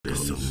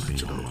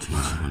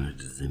attention? I wonder,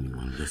 does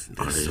anyone listen?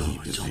 Are they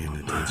even paying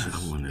attention?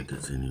 I wonder,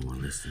 does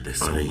anyone listen?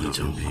 Are they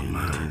even paying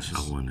attention?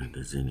 I wonder,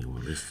 does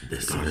anyone listen?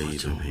 Are they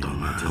even paying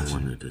attention? I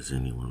wonder, does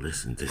anyone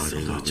listen? Are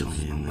they even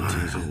paying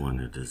attention? I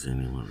wonder, does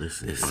anyone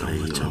listen? Are they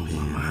even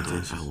paying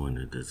attention? I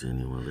wonder, does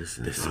anyone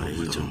listen? Are they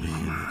even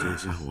paying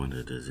attention? I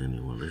wonder, does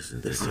anyone listen?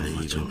 Are they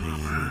even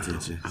paying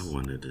attention? I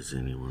wonder, does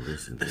anyone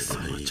listen? Are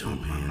they even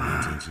paying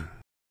attention?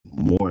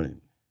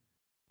 Morning.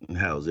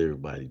 How's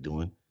everybody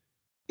doing?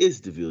 It's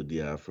DeVille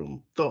DI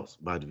from Thoughts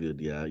by DeVille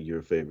DI,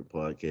 your favorite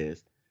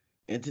podcast.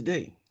 And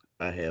today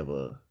I have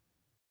a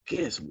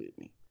guest with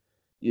me.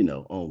 You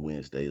know, on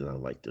Wednesdays, I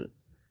like to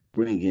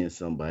bring in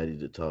somebody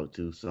to talk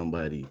to,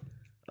 somebody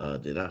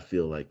that I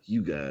feel like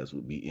you guys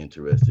would be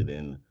interested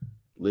in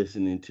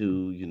listening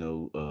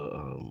to,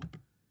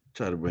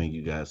 try to bring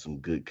you guys some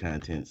good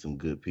content, some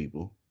good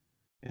people,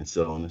 and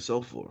so on and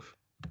so forth.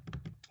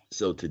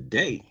 So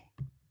today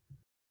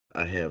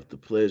I have the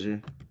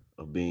pleasure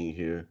of being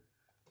here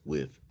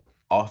with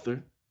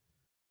author,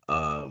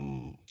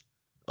 um,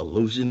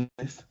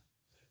 illusionist.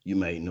 You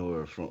may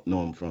know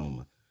him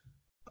from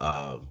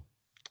uh,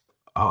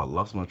 I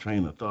lost my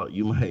train of thought.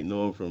 You might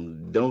know him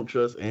from Don't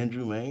Trust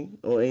Andrew Main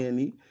on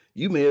A&E.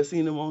 You may have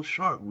seen him on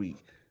Shark Week,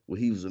 where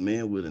he was a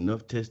man with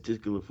enough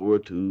testicular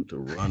fortitude to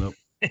run up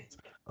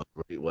a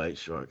great white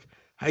shark.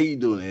 How you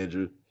doing,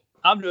 Andrew?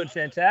 I'm doing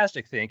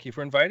fantastic. Thank you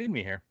for inviting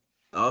me here.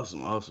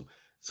 Awesome, awesome.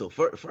 So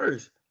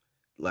first,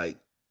 like,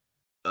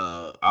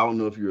 I don't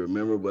know if you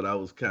remember, but I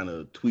was kind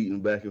of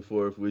tweeting back and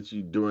forth with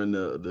you during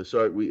the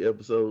Shark Week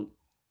episode,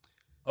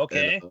 and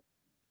Okay.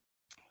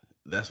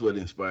 that's what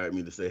inspired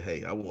me to say,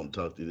 "Hey, I want to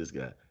talk to this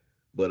guy."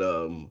 But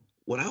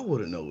what I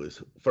want to know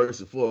is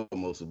first and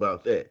foremost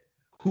about that.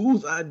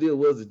 Whose idea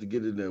was it to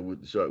get in there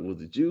with the shark?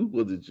 Was it you?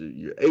 Was it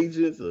your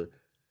agents? Or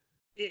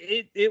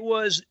It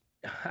was,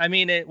 I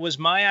mean, it was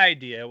my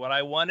idea. What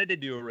I wanted to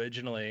do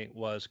originally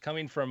was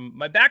coming from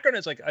my background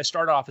is like I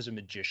started off as a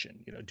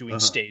magician, doing uh-huh.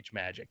 stage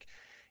magic.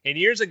 And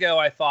years ago,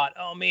 I thought,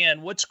 oh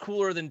man, what's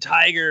cooler than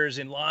tigers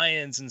and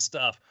lions and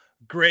stuff?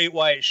 Great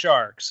white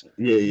sharks.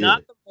 Yeah, yeah,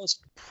 Not the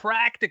most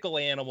practical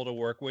animal to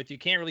work with. You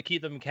can't really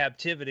keep them in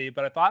captivity.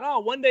 But I thought, oh,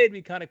 one day it'd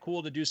be kind of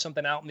cool to do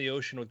something out in the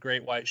ocean with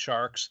great white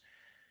sharks.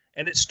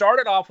 And it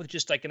started off with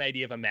just like an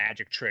idea of a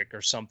magic trick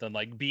or something,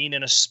 like being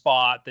in a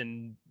spot,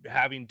 then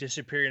having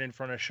disappearing in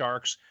front of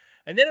sharks.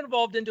 And then it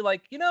evolved into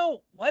like,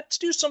 let's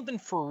do something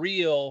for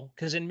real.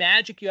 Because in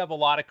magic, you have a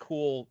lot of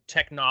cool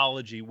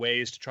technology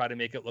ways to try to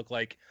make it look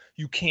like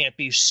you can't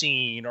be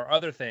seen or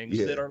other things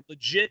that yeah. are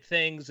legit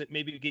things that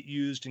maybe get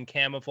used in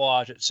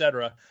camouflage,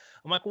 etc.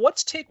 I'm like, well,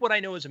 let's take what I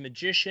know as a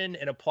magician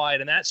and apply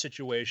it in that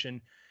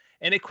situation.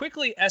 And it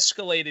quickly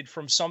escalated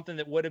from something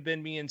that would have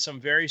been me in some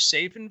very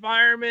safe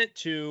environment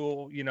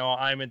to,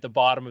 I'm at the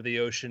bottom of the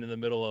ocean in the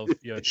middle of,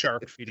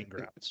 shark feeding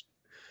grounds.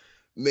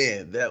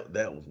 Man, that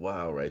was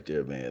wild right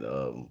there, man.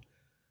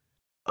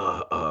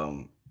 Uh,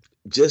 um,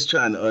 just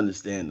trying to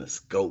understand the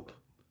scope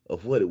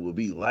of what it would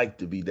be like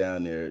to be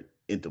down there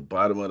at the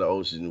bottom of the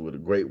ocean with a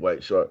great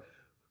white shark.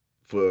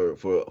 For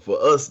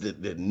us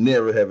that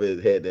never have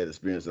had that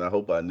experience, and I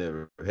hope I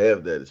never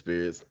have that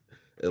experience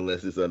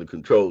unless it's under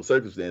controlled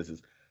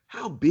circumstances.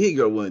 How big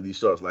are one of these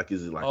sharks? Like,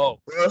 is it like a Oh,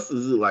 bus?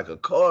 Is it like a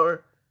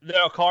car?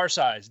 no, car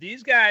size.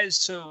 These guys,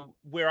 so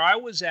where I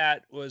was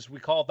at was, we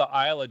call it the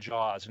Isle of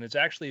Jaws, and it's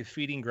actually a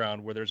feeding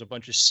ground where there's a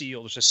bunch of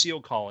there's a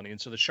seal colony. And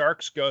so the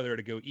sharks go there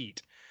to go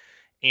eat,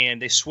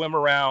 and they swim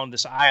around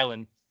this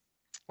island.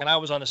 And I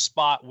was on a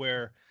spot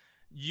where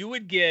you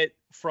would get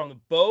from the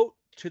boat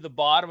to the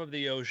bottom of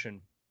the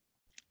ocean,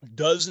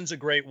 dozens of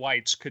great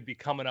whites could be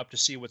coming up to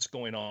see what's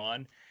going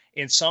on.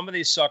 And some of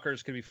these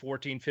suckers could be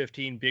 14,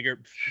 15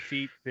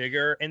 feet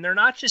bigger. And they're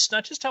not just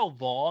how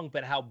long,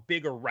 but how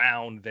big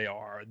around they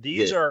are.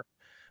 These Yeah, are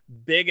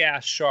big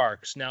ass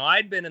sharks. Now,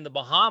 I'd been in the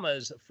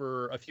Bahamas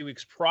for a few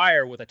weeks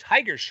prior with a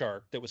tiger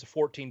shark that was a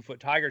 14-foot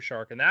tiger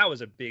shark. And that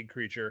was a big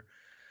creature.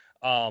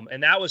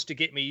 And that was to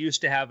get me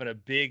used to having a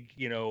big,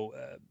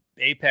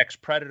 apex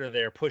predator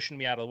there pushing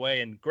me out of the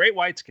way. And great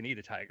whites can eat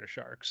a tiger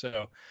shark.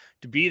 So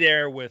to be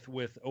there with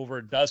over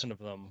a dozen of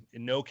them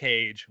in no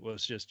cage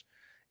was just,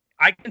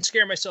 I can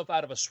scare myself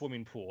out of a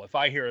swimming pool if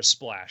I hear a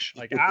splash.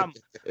 Like I'm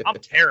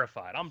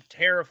terrified. I'm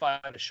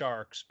terrified of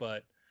sharks,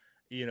 but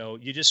you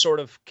just sort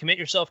of commit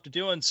yourself to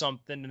doing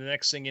something, and the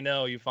next thing you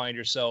know, you find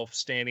yourself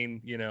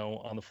standing,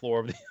 on the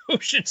floor of the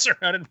ocean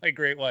surrounded by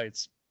great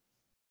whites.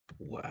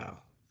 wow.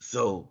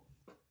 So,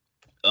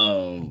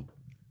 um,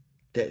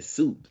 that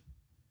suit.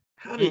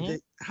 Mm-hmm.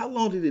 How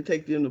long did it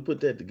take them to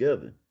put that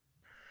together?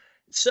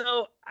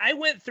 So I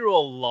went through a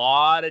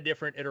lot of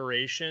different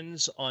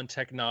iterations on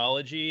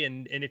technology,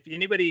 and if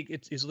anybody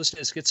is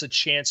listening gets a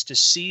chance to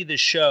see the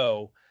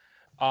show,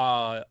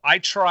 I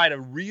tried a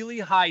really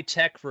high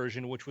tech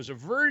version, which was a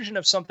version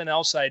of something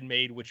else I'd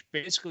made, which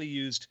basically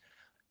used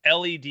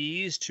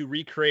LEDs to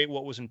recreate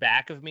what was in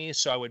back of me,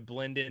 so I would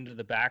blend into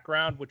the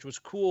background, which was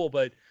cool.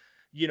 But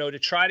to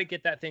try to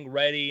get that thing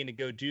ready and to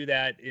go do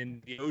that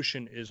in the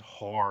ocean is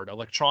hard.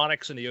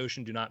 Electronics in the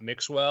ocean do not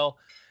mix well,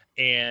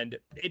 and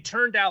it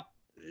turned out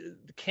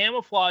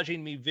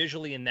camouflaging me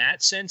visually in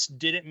that sense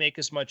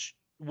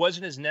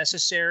wasn't as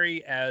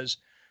necessary as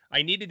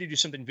I needed to do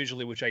something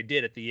visually, which I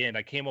did at the end.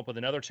 I came up with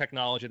another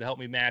technology to help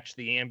me match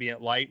the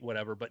ambient light,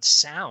 whatever, but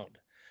sound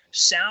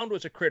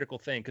was a critical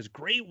thing because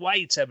great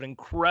whites have an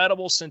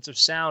incredible sense of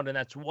sound. And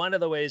that's one of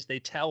the ways they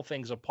tell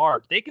things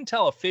apart. They can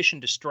tell a fish in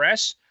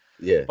distress.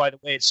 Yeah. By the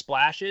way it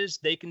splashes.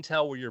 They can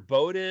tell where your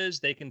boat is.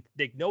 They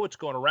know what's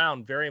going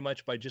around very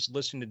much by just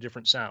listening to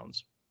different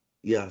sounds.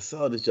 Yeah, I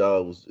saw that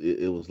y'all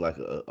was like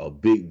a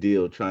big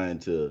deal trying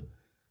to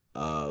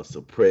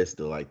suppress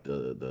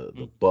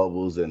the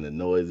bubbles and the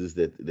noises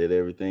that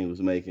everything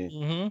was making.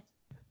 Mm-hmm.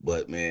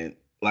 But man,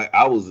 like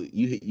I was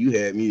you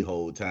had me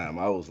whole time.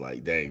 I was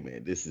like, dang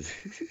man, this is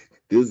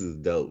this is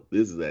dope.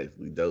 This is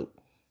actually dope.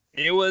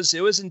 It was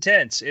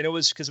intense, and it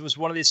was because it was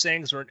one of these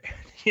things where,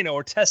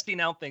 we're testing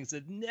out things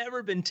that had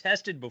never been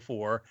tested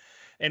before.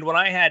 And when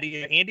I had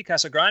Andy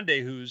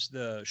Casagrande, who's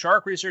the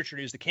shark researcher,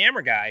 he's the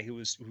camera guy,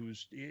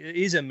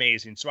 he's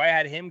amazing. So I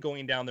had him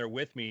going down there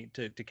with me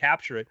to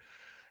capture it,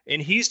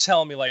 and he's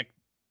telling me like,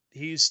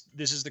 this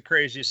is the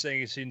craziest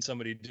thing he's seen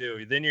somebody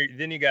do. Then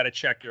you got to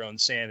check your own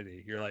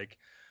sanity. You're like,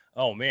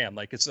 oh man,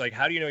 like it's like,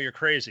 how do you know you're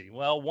crazy?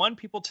 Well,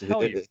 people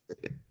tell you.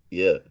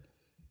 Yeah,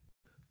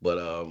 but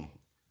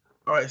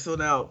all right, so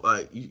now,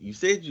 like you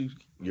said,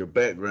 your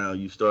background,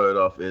 you started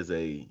off as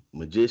a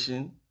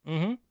magician,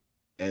 mm-hmm.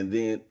 and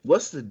then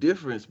what's the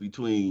difference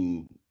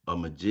between a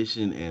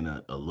magician and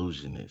an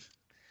illusionist?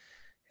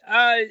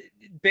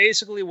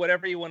 Basically,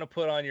 whatever you want to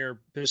put on your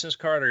business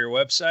card or your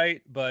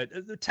website, but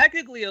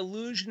technically,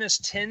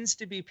 illusionist tends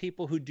to be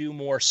people who do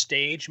more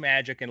stage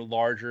magic and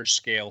larger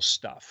scale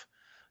stuff,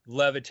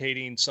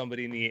 levitating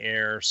somebody in the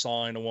air,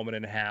 sawing a woman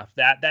in half.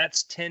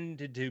 That's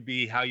tended to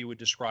be how you would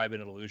describe an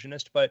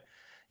illusionist, but.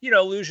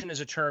 Illusion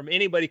is a term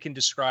anybody can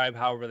describe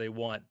however they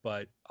want,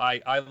 but I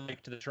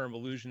like the term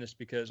illusionist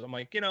because I'm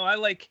like, I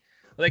like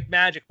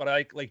magic, but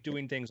I like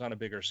doing things on a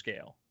bigger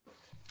scale.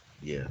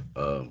 Yeah.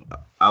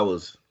 I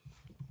was,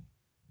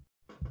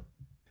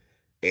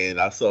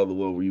 and I saw the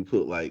one where you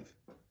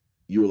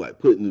were like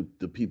putting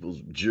the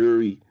people's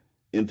jewelry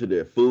into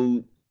their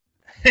food.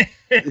 Yeah.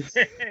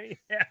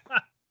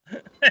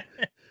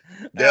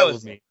 that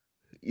was me.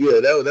 Yeah,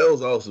 that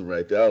was awesome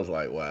right there. I was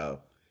like, wow,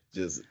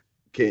 just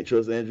can't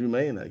trust Andrew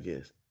Mayne, I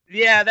guess.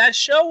 Yeah, that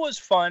show was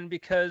fun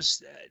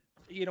because,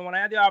 when I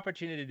had the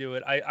opportunity to do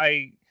it,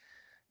 I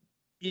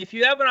if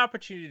you have an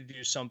opportunity to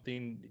do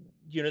something,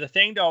 the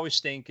thing to always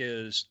think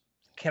is,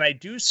 can I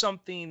do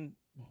something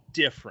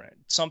different?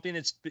 Something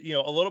that's,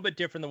 a little bit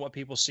different than what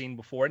people seen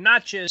before.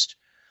 Not just,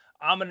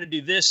 I'm going to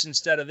do this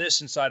instead of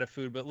this inside of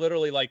food, but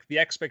literally like the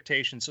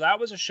expectation. So that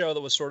was a show that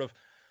was sort of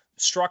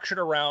structured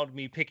around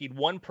me picking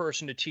one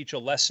person to teach a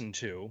lesson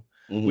to.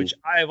 Mm-hmm. Which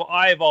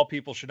I of all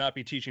people should not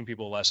be teaching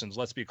people lessons.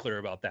 Let's be clear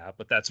about that,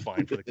 but that's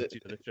fine for the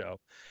conceit of the show.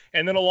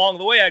 And then along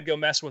the way, I'd go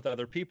mess with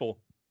other people.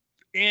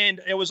 And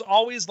it was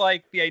always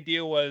like the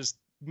idea was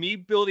me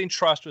building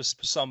trust with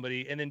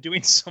somebody and then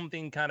doing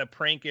something kind of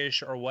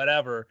prankish or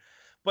whatever,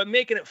 but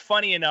making it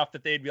funny enough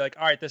that they'd be like,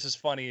 all right, this is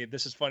funny.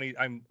 This is funny.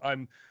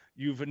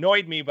 You've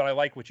annoyed me, but I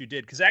like what you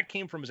did. Cause that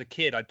came from as a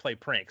kid, I'd play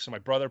pranks. So my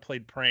brother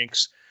played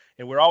pranks.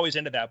 And we're always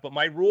into that. But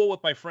my rule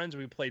with my friends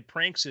when we played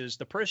pranks is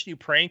the person you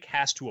prank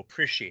has to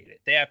appreciate it.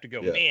 They have to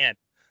go, man,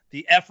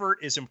 the effort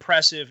is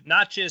impressive.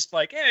 Not just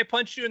like, hey, I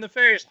punched you in the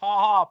face. Ha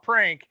ha,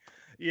 prank.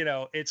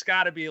 It's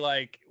got to be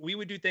like, we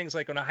would do things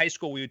like in high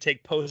school, we would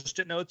take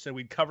Post-it notes and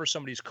we'd cover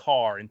somebody's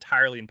car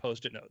entirely in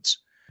Post-it notes.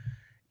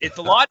 It's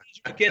a lot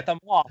easier to get them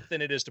off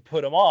than it is to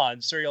put them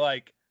on. So you're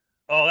like,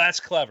 oh,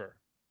 that's clever.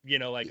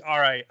 All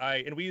right,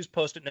 and we use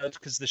Post-it notes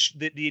because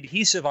the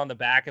adhesive on the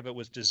back of it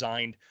was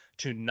designed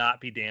to not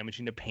be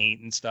damaging to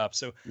paint and stuff.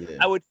 So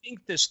I would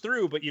think this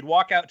through, but you'd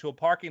walk out to a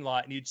parking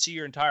lot and you'd see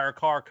your entire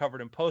car covered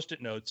in Post-it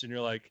notes, and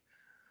you're like,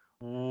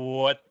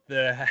 what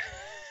the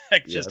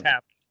heck just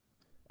happened?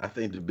 I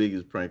think the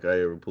biggest prank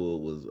I ever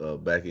pulled was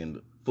back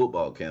in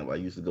football camp. I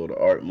used to go to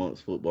Art Monk's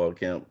football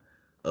camp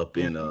up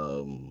in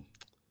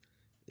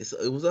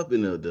it was up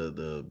in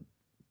the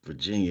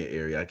Virginia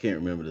area. I can't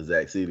remember the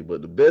exact city,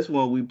 but the best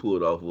one we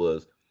pulled off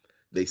was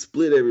they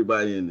split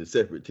everybody into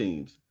separate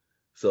teams.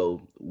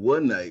 So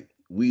one night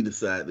we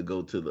decided to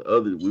go to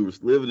we were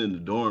living in the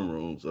dorm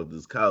rooms of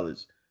this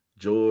college,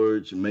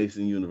 George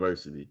Mason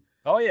University.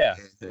 Oh yeah.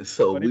 And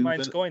so buddy of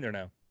mine's going there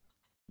now.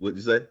 What'd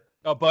you say?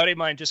 Oh, buddy of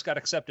mine just got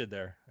accepted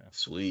there. Yeah.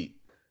 Sweet.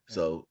 Yeah.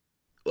 So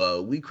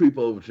we creep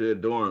over to their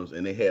dorms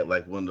and they had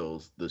like one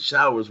of the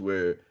showers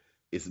where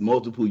it's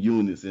multiple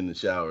units in the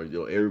shower.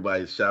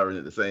 Everybody's showering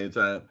at the same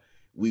time.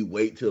 We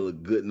wait till a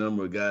good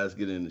number of guys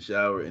get in the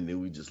shower, and then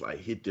we just like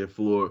hit their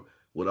floor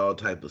with all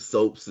type of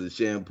soaps and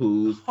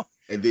shampoos,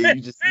 and then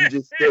you just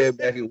stand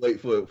back and wait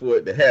for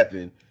it to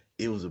happen.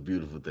 It was a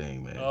beautiful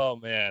thing, man. Oh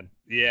man,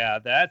 yeah,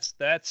 that's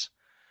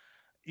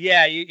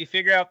yeah. You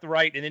figure out the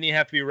right, and then you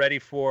have to be ready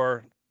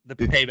for the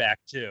payback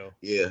too.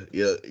 Yeah,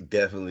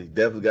 definitely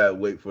got to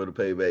wait for the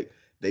payback.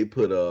 They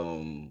put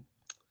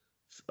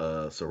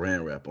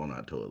saran wrap on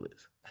our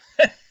toilets.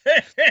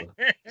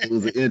 It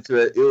was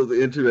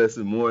an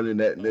interesting morning.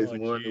 That next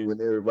morning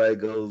when everybody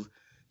goes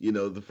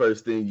the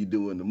first thing you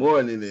do in the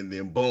morning, and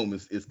then boom,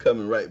 it's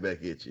coming right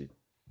back at you.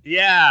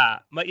 Yeah,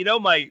 my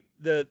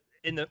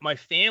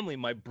family,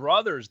 my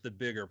brother's the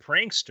bigger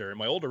prankster,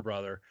 my older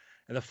brother,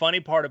 and the funny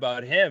part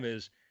about him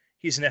is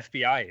he's an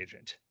FBI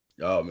agent.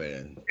 Oh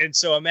man! And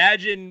so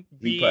imagine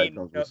He probably being,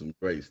 comes with some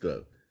great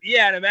stuff.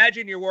 yeah, and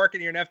imagine you're an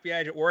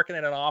FBI agent working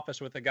in an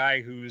office with a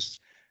guy who's,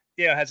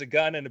 has a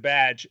gun and a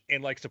badge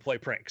and likes to play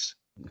pranks.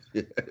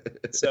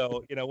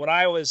 So, when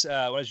I was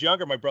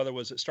younger, my brother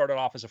started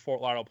off as a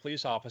Fort Lauderdale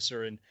police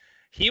officer, and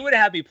he would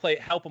have me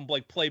help him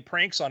play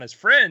pranks on his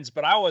friends,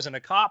 but I wasn't a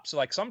cop, so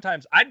like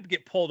sometimes I'd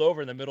get pulled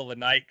over in the middle of the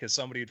night because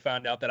somebody had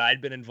found out that I'd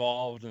been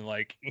involved, and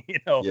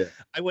Yeah.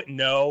 I wouldn't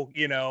know,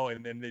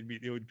 and then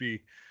it would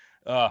be,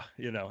 I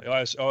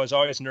was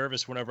always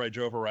nervous whenever I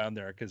drove around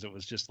there because it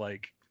was just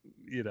like,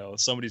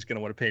 somebody's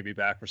gonna want to pay me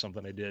back for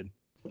something I did.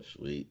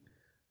 Sweet.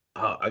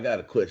 I got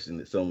a question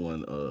that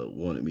someone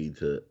wanted me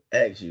to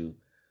ask you.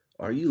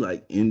 Are you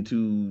like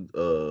into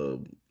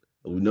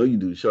we know you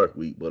do Shark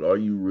Week, but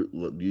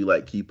do you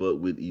like keep up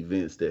with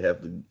events that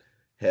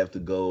have to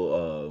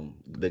go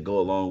that go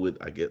along with,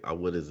 I guess,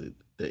 what is it,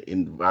 the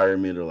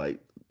environment, or like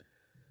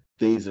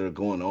things that are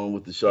going on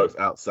with the sharks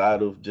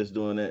outside of just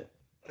doing that?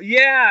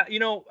 Yeah,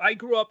 I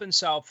grew up in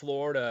South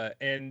Florida,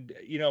 and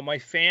my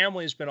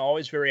family's been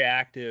always very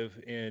active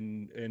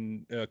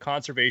in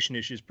conservation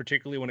issues,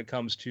 particularly when it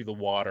comes to the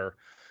water.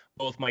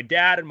 Both my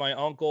dad and my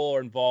uncle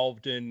are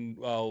been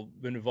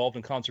involved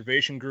in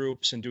conservation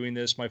groups and doing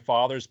this. My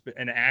father's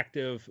an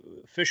active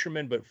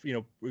fisherman, but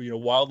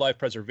wildlife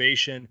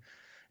preservation.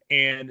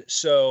 And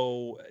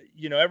so,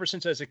 ever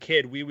since I was a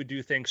kid, we would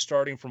do things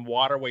starting from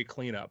waterway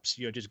cleanups,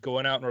 just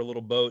going out in our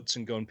little boats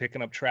and going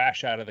picking up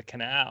trash out of the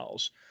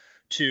canals,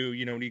 to,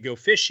 when you go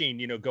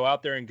fishing, go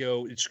out there and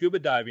go scuba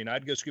diving.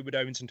 I'd go scuba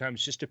diving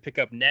sometimes just to pick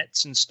up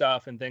nets and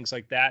stuff and things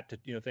like that,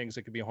 to, things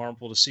that could be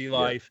harmful to sea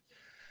life.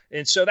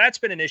 And so that's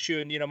been an issue.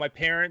 And, my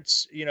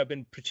parents,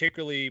 been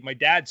my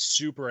dad's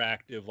super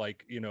active.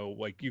 Like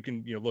you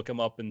can, look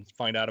him up and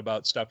find out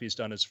about stuff he's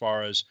done as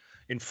far as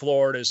in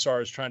Florida, as far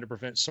as trying to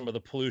prevent some of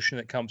the pollution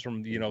that comes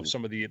from,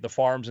 some of the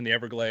farms in the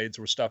Everglades,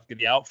 where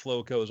the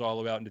outflow goes all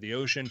the way out into the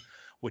ocean,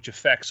 which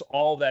affects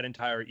all that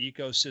entire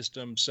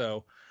ecosystem.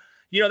 So,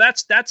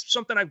 that's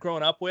something I've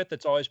grown up with.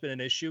 That's always been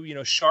an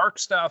issue. Shark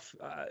stuff,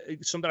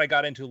 something I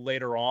got into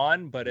later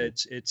on, but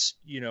it's as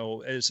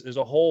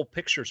a whole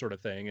picture sort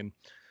of thing. And,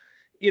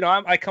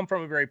 I come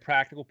from a very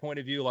practical point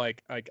of view. I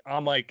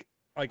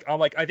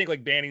think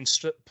like banning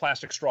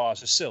plastic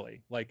straws is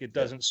silly. Like it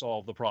doesn't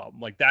solve the problem.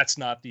 Like that's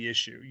not the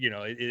issue.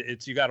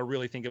 It's, you got to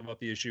really think of what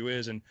the issue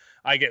is. And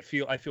I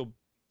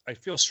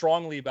feel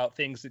strongly about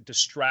things that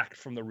distract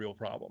from the real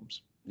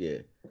problems. Yeah.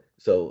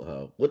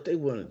 So what they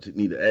wanted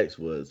me to ask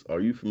was,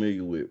 are you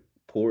familiar with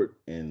Port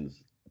and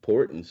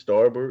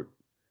Starboard,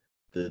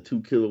 the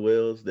two killer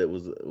whales that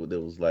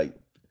was like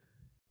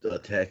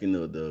attacking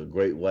the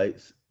great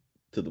whites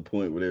to the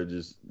point where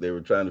they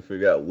were trying to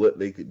figure out what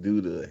they could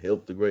do to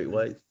help the great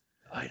whites?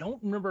 I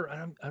don't remember.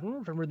 I don't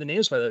remember the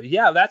names by that.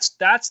 Yeah,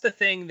 that's the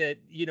thing that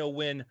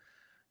when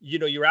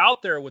you're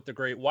out there with the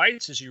great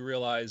whites, is you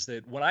realize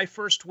that when I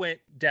first went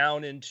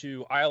down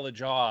into Isle of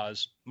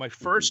Jaws, my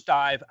first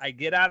dive, I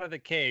get out of the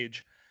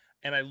cage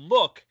and I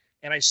look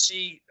and I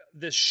see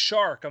this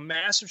shark, a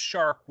massive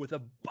shark with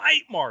a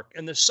bite mark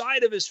in the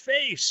side of his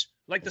face,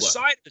 like the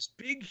side of this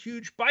big,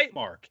 huge bite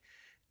mark.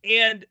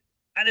 And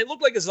it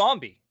looked like a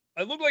zombie.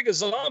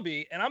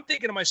 And I'm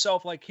thinking to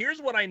myself, like, here's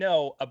what I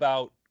know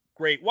about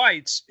great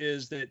whites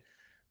is that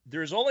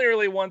there's only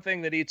really one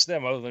thing that eats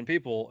them other than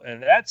people,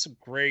 and that's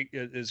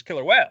is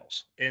killer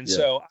whales. And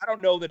so I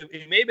don't know that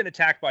it may have been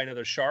attacked by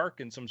another shark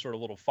in some sort of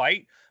little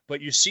fight,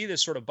 but you see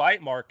this sort of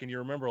bite mark and you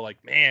remember,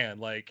 like, man,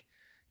 like,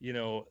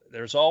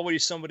 there's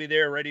always somebody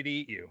there ready to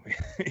eat you,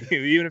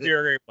 even if you're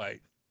a great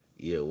white.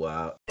 Yeah,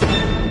 wow.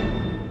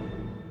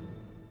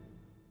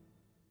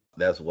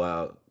 That's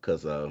wild,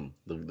 because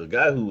the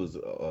guy who was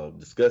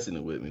discussing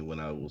it with me when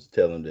I was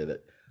telling him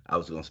that I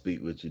was going to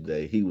speak with you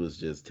today, he was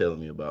just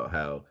telling me about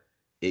how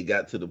it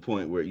got to the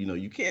point where,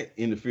 you can't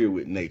interfere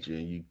with nature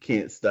and you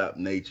can't stop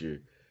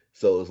nature.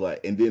 So it's like,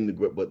 and then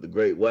the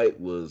great white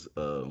was,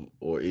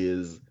 or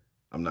is,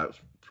 I'm not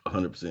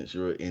 100%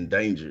 sure,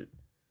 endangered.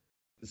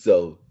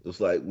 So it's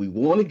like, we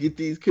want to get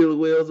these killer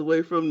whales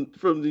away from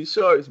these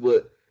sharks,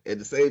 but at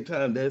the same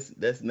time,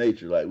 that's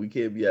nature. Like, we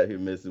can't be out here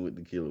messing with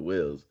the killer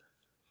whales.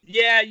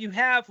 Yeah, you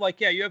have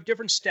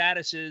different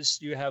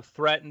statuses. You have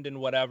threatened and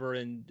whatever,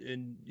 and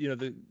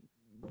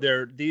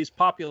these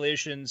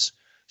populations,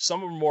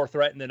 some are more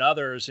threatened than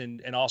others,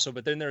 and also,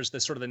 but then there's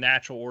the sort of the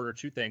natural order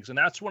to things, and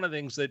that's one of the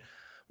things that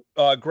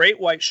great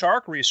white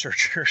shark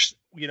researchers,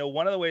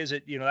 one of the ways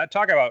that that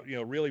talk about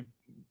really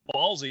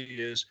ballsy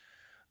is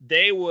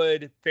they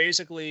would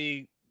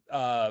basically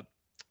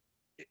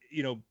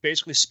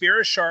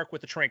spear a shark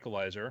with a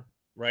tranquilizer,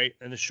 right?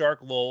 And the shark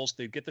lulls.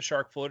 They'd get the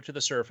shark floated to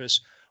the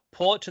surface,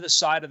 pull it to the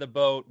side of the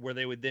boat where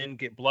they would then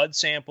get blood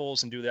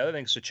samples and do the other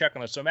things to check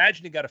on it. So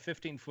imagine you got a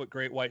 15-foot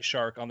great white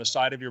shark on the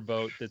side of your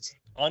boat that's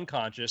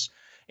unconscious,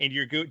 and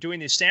you're doing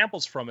these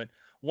samples from it.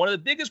 one of the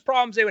biggest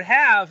problems they would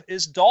have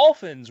is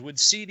dolphins would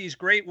see these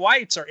great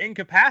whites are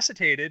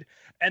incapacitated,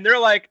 and they're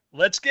like,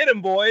 let's get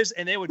them, boys.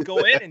 And they would go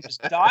in and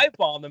just dive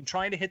bomb them,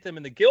 trying to hit them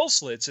in the gill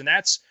slits. And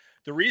that's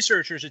the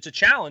researchers. It's a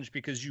challenge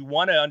because you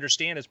want to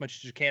understand as much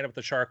as you can with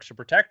the sharks to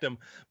protect them.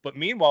 But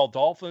meanwhile,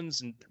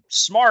 dolphins and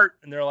smart,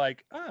 and they're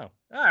like, oh,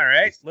 all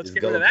right, let's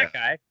get rid of that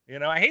guy.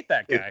 I hate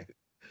that guy.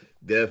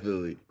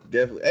 Definitely.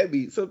 I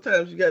mean,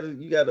 sometimes you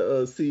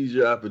gotta seize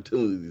your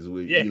opportunities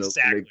with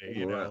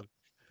exactly.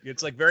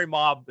 It's like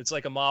it's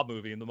like a mob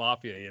movie in the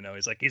mafia.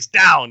 He's like, he's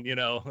down.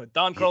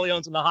 Don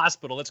Corleone's in the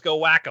hospital. Let's go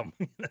whack him.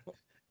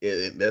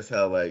 Yeah, that's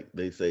how, like,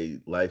 they say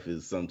life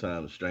is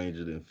sometimes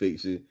stranger than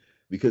fiction,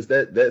 because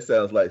that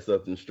sounds like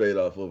something straight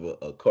off of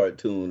a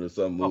cartoon or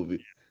some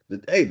movie.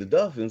 Hey, the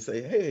dolphins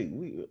say,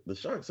 hey, the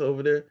sharks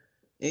over there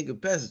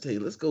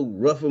incapacitated. Let's go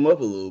rough them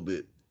up a little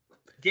bit.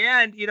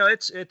 Yeah, and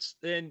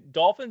and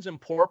dolphins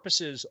and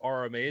porpoises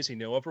are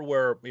amazing.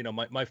 Everywhere,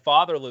 my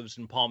father lives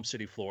in Palm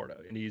City, Florida,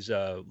 and he's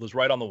lives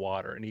right on the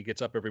water, and he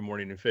gets up every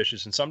morning and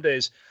fishes. And some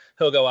days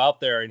he'll go out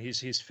there and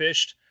he's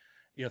fished,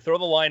 throw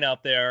the line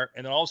out there,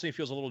 and then all of a sudden he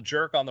feels a little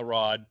jerk on the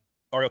rod,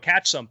 or he'll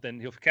catch something.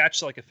 He'll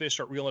catch like a fish,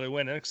 start reeling it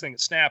in. The next thing it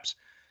snaps,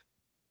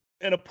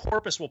 and a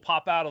porpoise will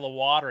pop out of the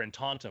water and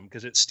taunt him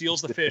because it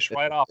steals the fish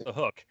right off the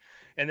hook,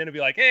 and then it'll be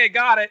like, hey,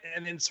 got it,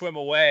 and then swim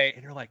away.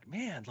 And you're like,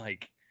 man,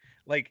 like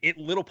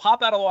it'll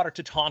pop out of the water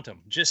to taunt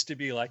him, just to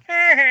be like,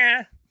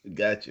 hey.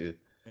 Got you.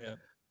 Yeah.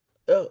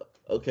 Oh,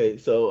 okay.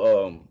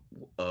 So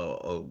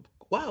a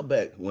while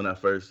back when I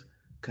first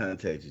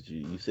contacted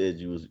you, you said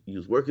you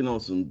was working on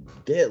some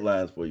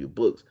deadlines for your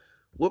books.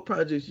 What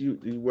projects you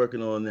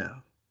working on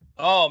now?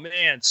 Oh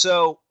man.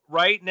 So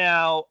right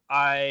now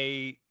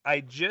I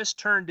just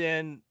turned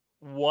in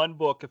one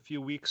book a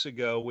few weeks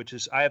ago, which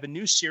is, I have a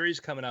new series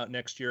coming out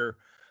next year,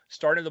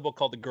 starting the book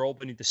called The Girl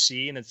Beneath the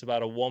Sea, and it's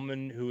about a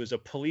woman who is a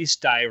police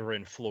diver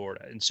in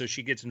Florida. And so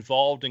she gets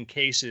involved in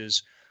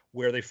cases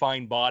where they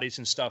find bodies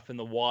and stuff in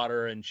the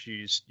water, and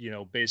she's,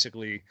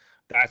 basically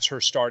that's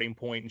her starting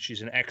point, and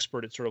she's an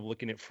expert at sort of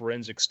looking at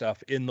forensic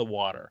stuff in the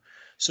water.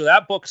 So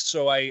that book,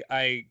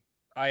 I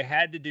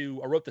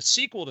wrote the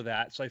sequel to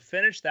that. So I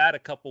finished that a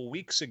couple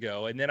weeks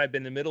ago, and then I've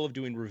been in the middle of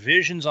doing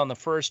revisions on the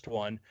first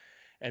one.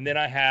 And then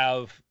I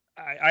have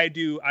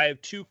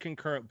two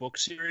concurrent book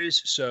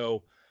series.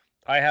 So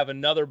I have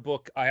another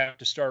book I have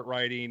to start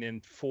writing in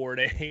 4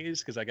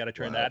 days because I got to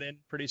turn that in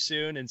pretty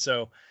soon. And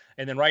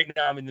then right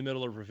now I'm in the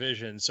middle of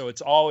revision. So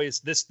it's always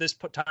this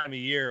time of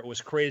year. It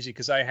was crazy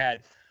because I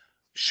had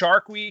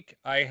Shark Week.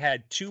 I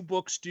had 2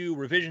 books due,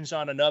 revisions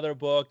on another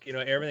book,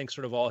 everything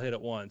sort of all hit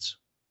at once.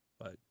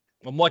 But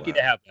I'm lucky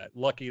to have that.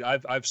 Lucky.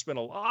 I've spent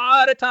a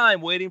lot of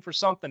time waiting for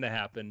something to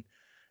happen.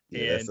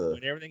 Yeah, and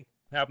when everything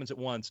happens at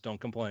once, don't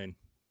complain.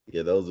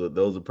 Yeah, those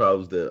are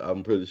problems that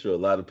I'm pretty sure a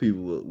lot of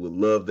people would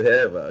love to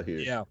have out here.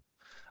 Yeah.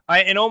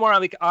 And Omar,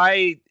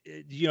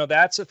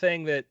 that's a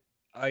thing that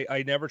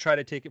I never try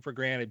to take it for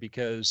granted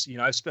because,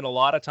 I've spent a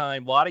lot of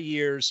time, a lot of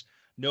years.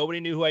 Nobody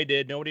knew who I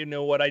did. Nobody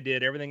knew what I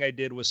did. Everything I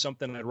did was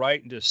something I'd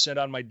write and just sit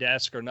on my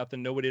desk or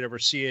nothing. Nobody'd ever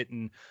see it.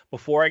 And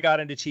before I got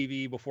into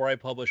TV, before I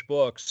published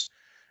books,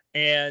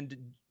 and,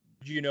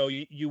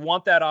 you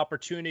want that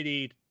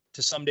opportunity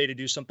to someday to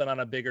do something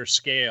on a bigger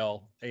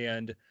scale.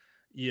 And,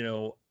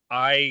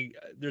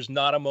 there's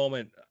not a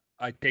moment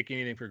I take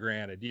anything for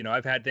granted.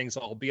 I've had things,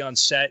 I'll be on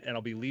set and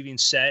I'll be leaving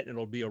set and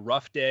it'll be a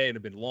rough day and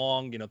it'll be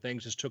long,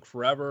 things just took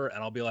forever.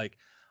 And I'll be like,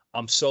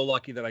 I'm so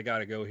lucky that I got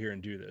to go here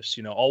and do this.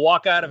 I'll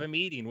walk out of a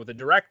meeting with a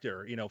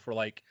director, for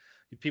like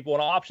people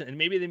want to option, and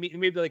maybe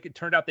like it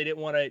turned out they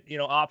didn't want to,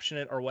 option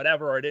it or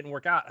whatever, or it didn't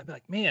work out. I'd be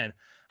like, man,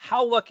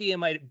 how lucky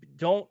am I?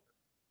 Don't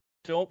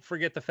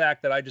forget the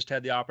fact that I just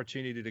had the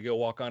opportunity to go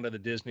walk onto the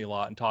Disney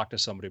lot and talk to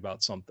somebody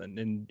about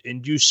something.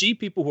 And you see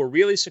people who are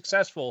really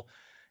successful.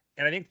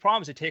 And I think the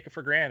problem is they take it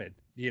for granted,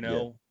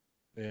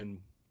 and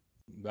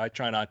I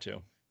try not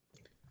to.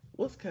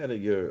 What's kind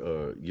of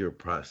your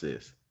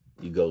process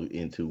you go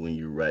into when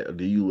you write?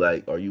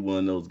 Or are you one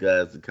of those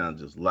guys that kind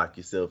of just lock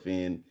yourself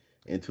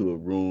into a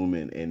room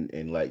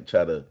and like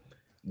try to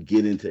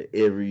get into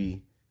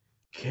every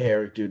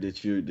character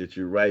that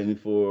you're writing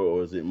for,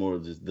 or is it more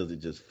just, does it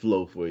just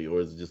flow for you, or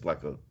is it just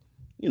like a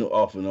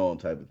off and on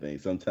type of thing?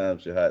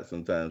 Sometimes you're hot,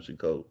 sometimes you're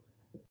cold.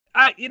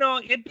 I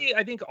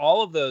think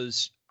all of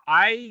those.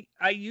 I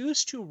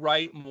used to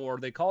write more.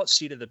 They call it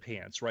seat of the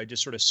pants, right?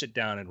 Just sort of sit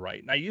down and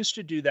write. And I used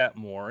to do that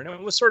more, and it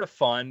was sort of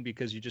fun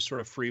because you just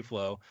sort of free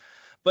flow.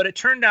 But it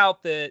turned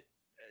out that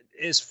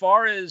as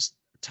far as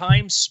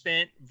time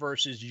spent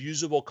versus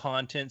usable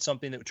content,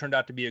 something that turned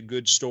out to be a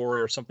good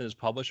story or something that's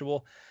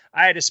publishable,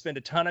 I had to spend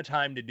a ton of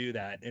time to do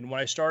that. And when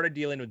I started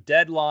dealing with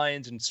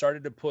deadlines and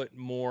started to put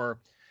more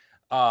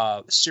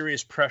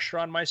serious pressure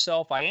on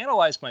myself, I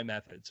analyzed my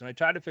methods and I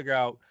tried to figure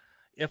out,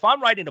 if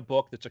I'm writing a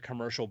book that's a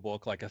commercial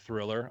book, like a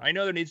thriller, I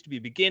know there needs to be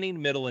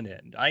beginning, middle, and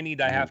end. I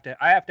have to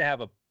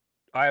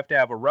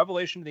have a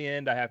revelation at the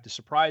end. I have to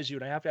surprise you,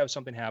 and I have to have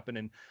something happen.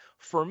 And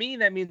for me,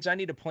 that means I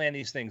need to plan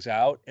these things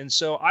out. And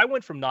so I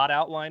went from not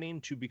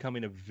outlining to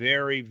becoming a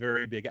very,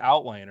 very big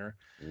outliner.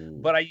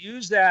 But I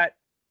use that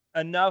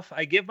enough.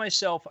 I give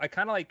myself, I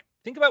kind of like,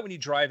 think about when you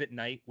drive at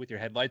night with your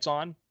headlights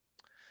on.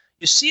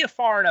 You see it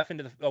far enough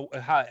into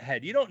the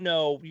head. You don't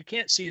know, you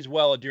can't see as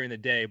well during the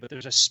day, but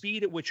there's a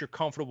speed at which you're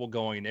comfortable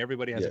going.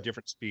 Everybody has a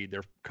different speed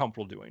they're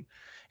comfortable doing.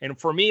 And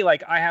for me,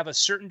 like, I have a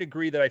certain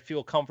degree that I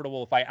feel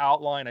comfortable. If I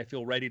outline, I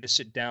feel ready to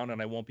sit down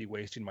and I won't be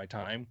wasting my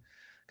time.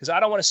 Because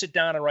I don't want to sit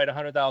down and write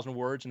 100,000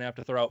 words and have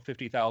to throw out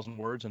 50,000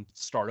 words and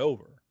start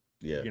over.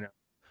 Yeah. You know,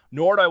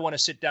 nor do I want to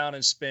sit down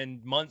and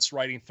spend months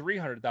writing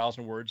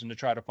 300,000 words and to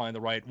try to find the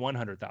right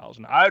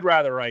 100,000. I'd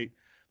rather write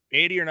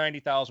 80 or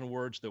 90,000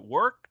 words that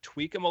work,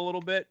 tweak them a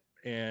little bit,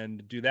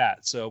 and do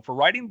that. So for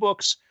writing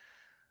books,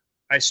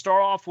 I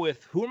start off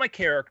with, who are my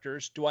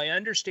characters? Do I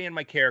understand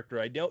my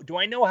character? Do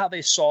I know how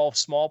they solve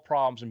small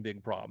problems and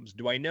big problems?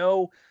 Do I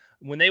know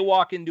when they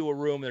walk into a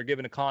room, they're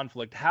given a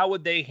conflict, how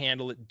would they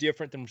handle it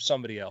different than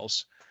somebody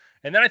else?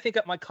 And then I think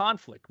up my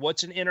conflict.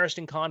 What's an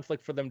interesting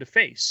conflict for them to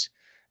face?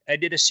 I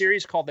did a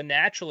series called The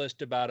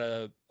Naturalist about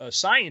a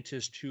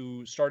scientist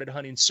who started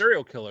hunting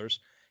serial killers.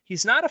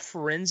 He's not a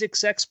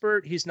forensics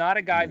expert. He's not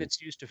a guy that's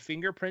used to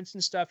fingerprints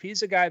and stuff.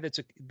 He's a guy that's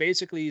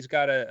basically, he's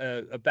got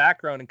a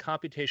background in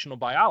computational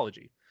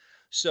biology.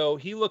 So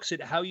he looks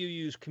at how you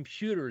use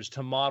computers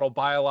to model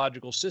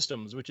biological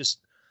systems, which is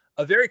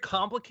a very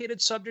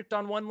complicated subject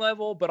on one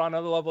level, but on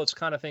another level, it's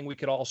kind of thing we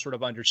could all sort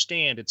of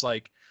understand. It's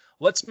like,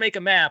 let's make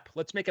a map.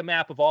 Let's make a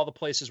map of all the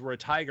places where a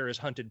tiger has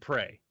hunted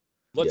prey.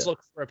 Let's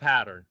look for a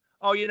pattern.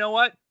 Oh, you know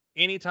what?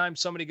 Anytime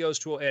somebody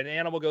an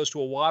animal goes to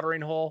a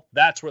watering hole,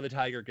 that's where the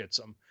tiger gets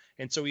them.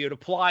 And so we would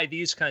apply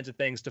these kinds of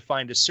things to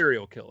find a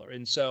serial killer.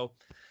 And so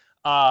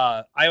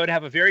I would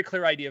have a very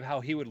clear idea of how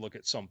he would look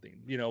at something.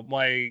 You know,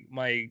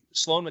 my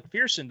Sloane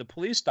McPherson, the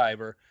police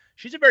diver,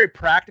 she's a very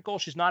practical,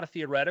 she's not a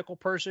theoretical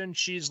person.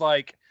 She's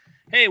like,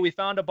 hey, we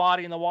found a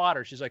body in the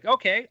water. She's like,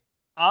 okay,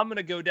 I'm going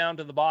to go down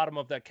to the bottom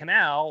of that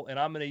canal and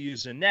I'm going to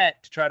use a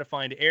net to try to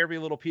find every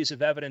little piece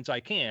of evidence I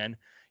can,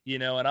 you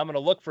know, and I'm going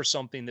to look for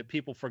something that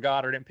people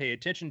forgot or didn't pay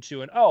attention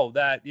to. And, oh,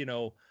 that, you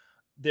know,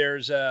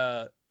 there's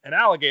an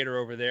alligator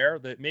over there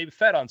that maybe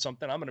fed on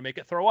something. I'm going to make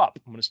it throw up.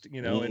 I'm going to,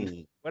 you know,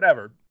 and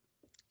whatever.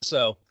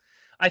 So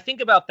I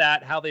think about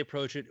that, how they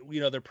approach it, you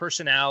know, their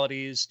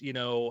personalities. You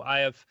know,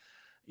 I'm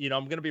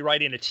going to be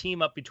writing a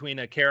team up between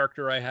a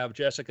character. I have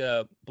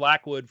Jessica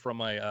Blackwood from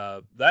my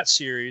that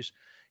series.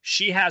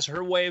 She has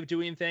her way of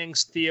doing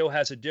things. Theo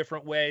has a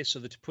different way. So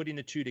that's putting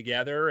the two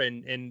together.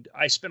 And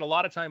I spent a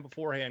lot of time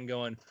beforehand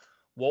going,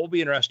 what will be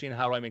interesting?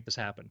 How do I make this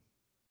happen?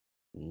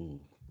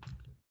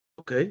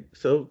 Okay.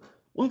 So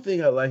one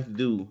thing I like to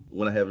do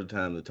when I have the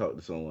time to talk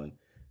to someone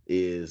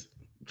is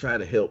try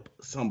to help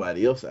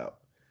somebody else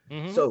out.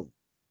 Mm-hmm. So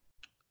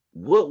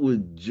what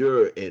would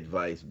your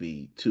advice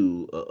be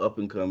to an up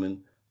and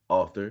coming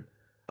author?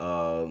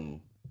 Where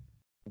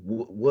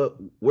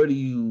do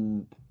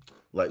you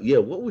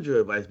what would your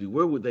advice be?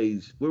 Where would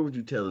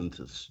you tell them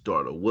to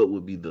start, or what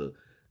would be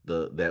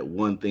that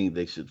one thing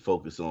they should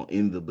focus on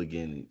in the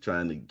beginning,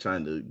 trying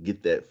to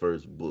get that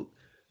first book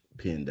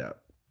penned out?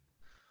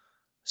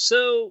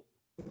 So,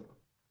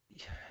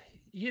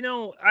 you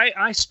know,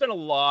 I spent a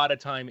lot of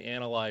time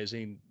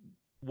analyzing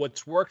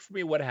what's worked for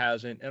me, what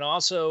hasn't, and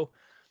also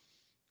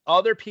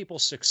other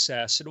people's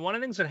success. And one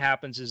of the things that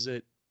happens is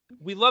that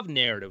we love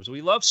narratives.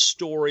 We love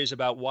stories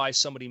about why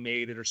somebody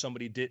made it or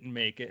somebody didn't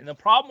make it. And the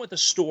problem with a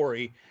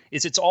story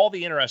is it's all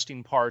the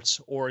interesting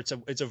parts, or it's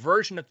a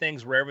version of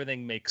things where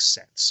everything makes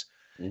sense.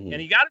 Mm-hmm.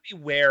 And you got to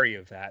be wary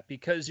of that,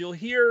 because you'll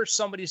hear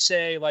somebody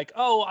say like,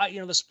 oh,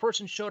 this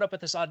person showed up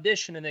at this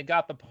audition and they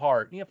got the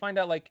part. And you find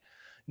out like,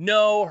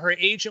 no, her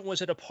agent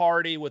was at a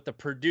party with the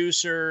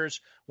producers,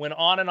 went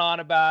on and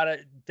on about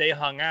it. They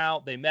hung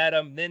out, they met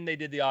him, then they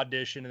did the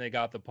audition and they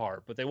got the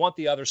part. But they want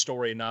the other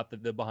story and not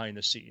the behind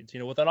the scenes. You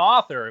know, with an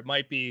author, it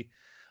might be,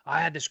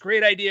 I had this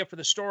great idea for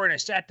the story and I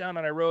sat down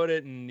and I wrote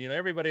it and, you know,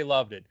 everybody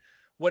loved it.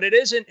 What it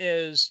isn't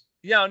is,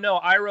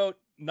 I wrote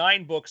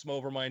 9 books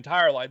over my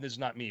entire life. This is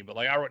not me, but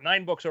like I wrote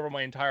 9 books over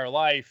my entire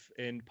life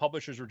and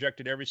publishers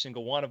rejected every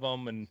single one of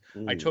them. And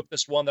I took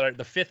this one the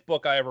 5th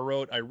book I ever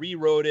wrote, I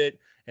rewrote it,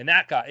 and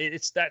that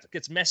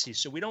gets messy.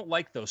 So we don't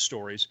like those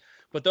stories,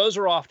 but those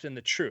are often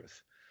the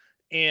truth.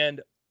 And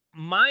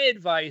my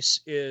advice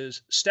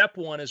is, step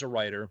 1 as a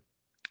writer,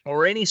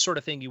 or any sort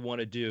of thing you want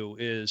to do,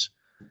 is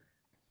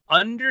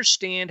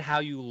understand how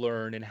you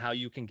learn and how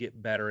you can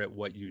get better at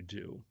what you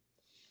do.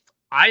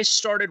 I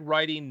started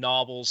writing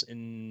novels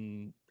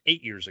 8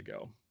 years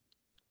ago,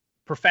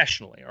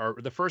 professionally, or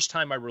the first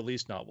time I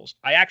released novels.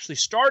 I actually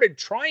started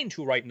trying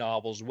to write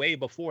novels way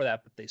before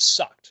that, but they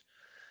sucked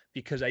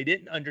because I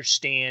didn't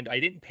understand. I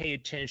didn't pay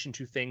attention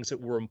to things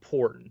that were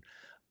important.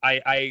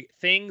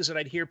 Things that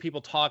I'd hear people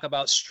talk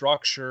about,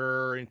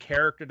 structure and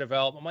character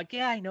development. I'm like,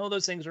 yeah, I know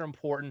those things are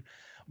important,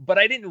 but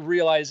I didn't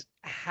realize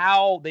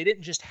how they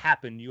didn't just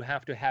happen. You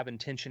have to have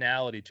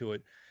intentionality to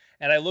it.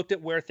 And I looked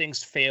at where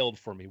things failed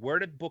for me. Where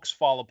did books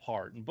fall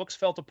apart? And books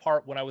fell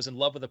apart when I was in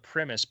love with a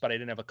premise, but I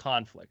didn't have a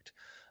conflict.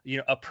 You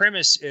know, a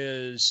premise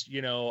is,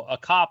 a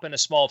cop in a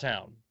small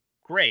town.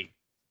 Great.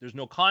 There's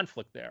no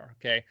conflict there.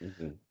 Okay.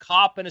 Mm-hmm.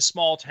 Cop in a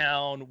small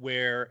town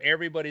where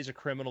everybody's a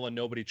criminal and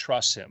nobody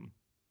trusts him.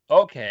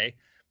 Okay.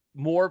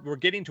 We're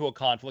getting to a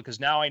conflict because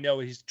now I know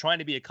he's trying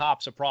to be a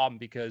cop's a problem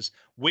because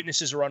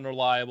witnesses are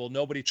unreliable,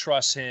 nobody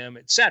trusts him,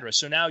 etc.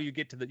 So now you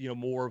get to the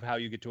more of how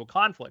you get to a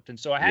conflict. And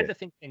so I had to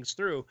think things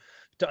through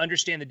to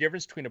understand the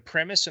difference between a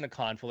premise and a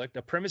conflict.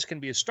 A premise can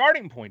be a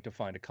starting point to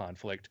find a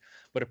conflict,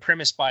 but a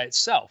premise by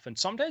itself. And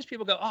sometimes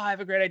people go, "Oh, I have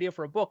a great idea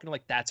for a book," and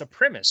like, that's a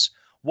premise.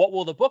 What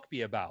will the book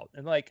be about?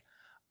 And like,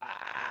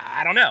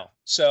 I don't know.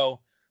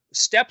 So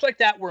steps like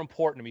that were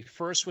important to me.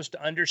 First was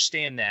to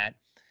understand that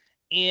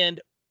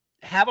and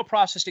have a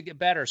process to get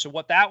better. So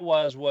what that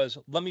was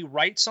let me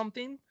write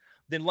something,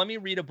 then let me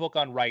read a book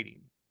on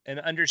writing and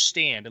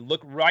understand and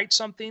write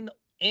something,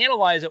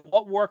 analyze it,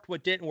 what worked,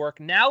 what didn't work.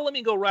 Now let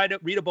me go read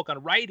a book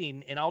on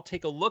writing, and I'll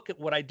take a look at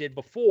what I did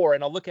before,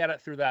 and I'll look at it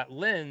through that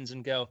lens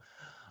and go,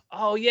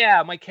 oh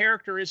yeah, my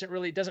character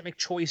doesn't make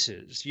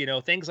choices,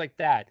 things like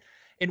that.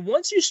 And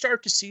once you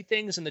start to see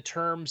things in the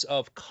terms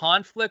of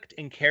conflict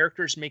and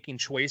characters making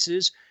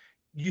choices,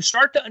 you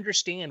start to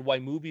understand why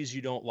movies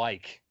you don't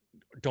like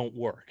don't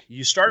work.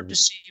 You start to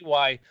see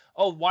why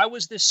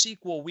was this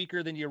sequel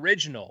weaker than the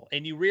original?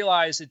 And you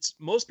realize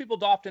most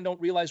people often don't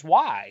realize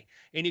why.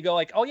 And you go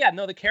like, oh yeah,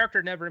 no, the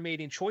character never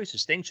made any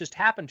choices. Things just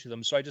happened to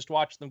them. So I just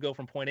watched them go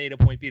from point A to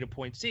point B to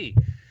point C.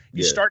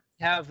 You start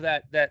to have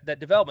that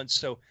development.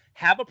 So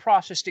have a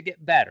process to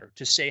get better,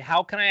 to say,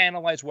 how can I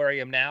analyze where I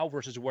am now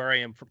versus where I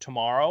am for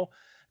tomorrow?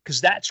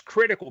 Because that's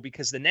critical,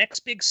 because the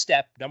next big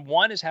step, number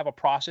one, is have a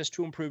process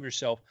to improve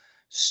yourself.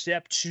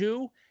 Step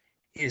two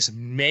is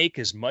make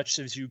as much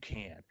as you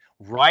can,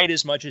 write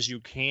as much as you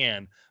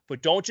can,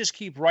 but don't just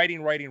keep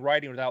writing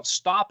without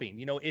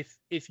stopping.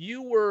 If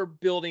you were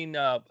building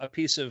a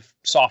piece of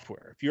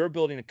software, if you're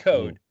building a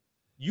code,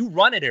 you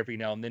run it every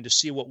now and then to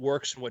see what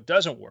works and what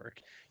doesn't work.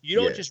 You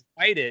don't just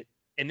write it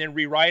and then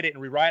rewrite it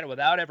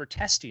without ever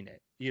testing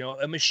it.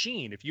 A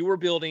machine, if you were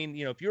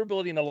building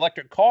an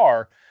electric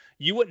car,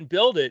 you wouldn't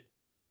build it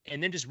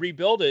and then just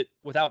rebuild it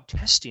without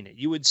testing it.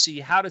 You would see,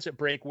 how does it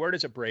break? Where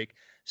does it break?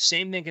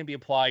 Same thing can be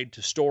applied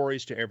to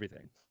stories, to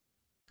everything.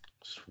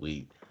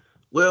 Sweet.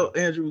 Well,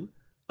 Andrew,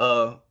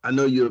 I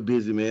know you're a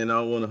busy man. I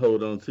don't want to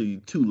hold on to you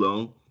too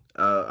long.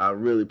 I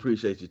really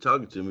appreciate you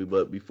talking to me.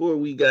 But before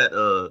we get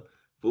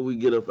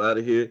up out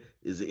of here,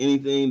 is there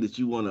anything that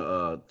you want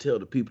to tell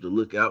the people to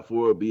look out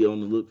for or be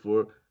on the look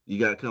for you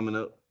got coming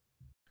up?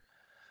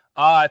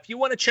 If you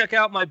want to check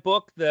out my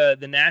book, the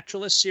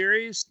Naturalist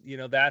series,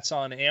 that's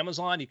on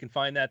Amazon. You can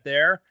find that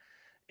there.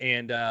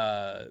 And,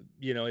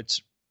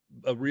 it's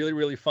a really,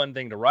 really fun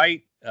thing to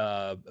write.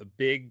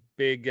 It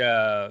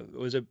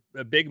was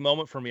a big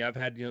moment for me. I've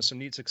had, some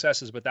neat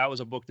successes, but that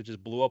was a book that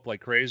just blew up like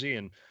crazy.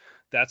 And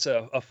that's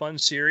a fun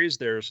series.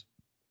 There's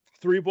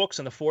 3 books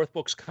and the 4th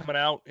book's coming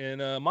out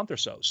in a month or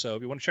so. So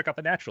if you want to check out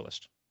The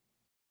Naturalist.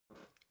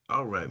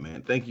 All right,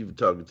 man. Thank you for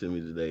talking to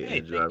me today,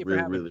 Andrew. I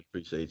really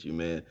appreciate you,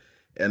 man.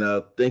 And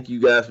thank you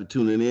guys for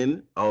tuning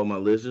in, all my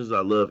listeners. I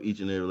love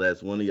each and every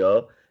last one of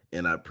y'all.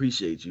 And I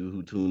appreciate you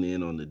who tune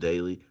in on the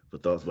daily for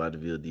Thoughts by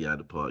DeVille DI,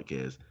 the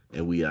podcast.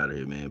 And we out of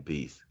here, man.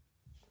 Peace.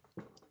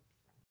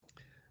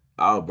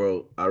 Oh,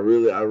 bro. I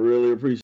really appreciate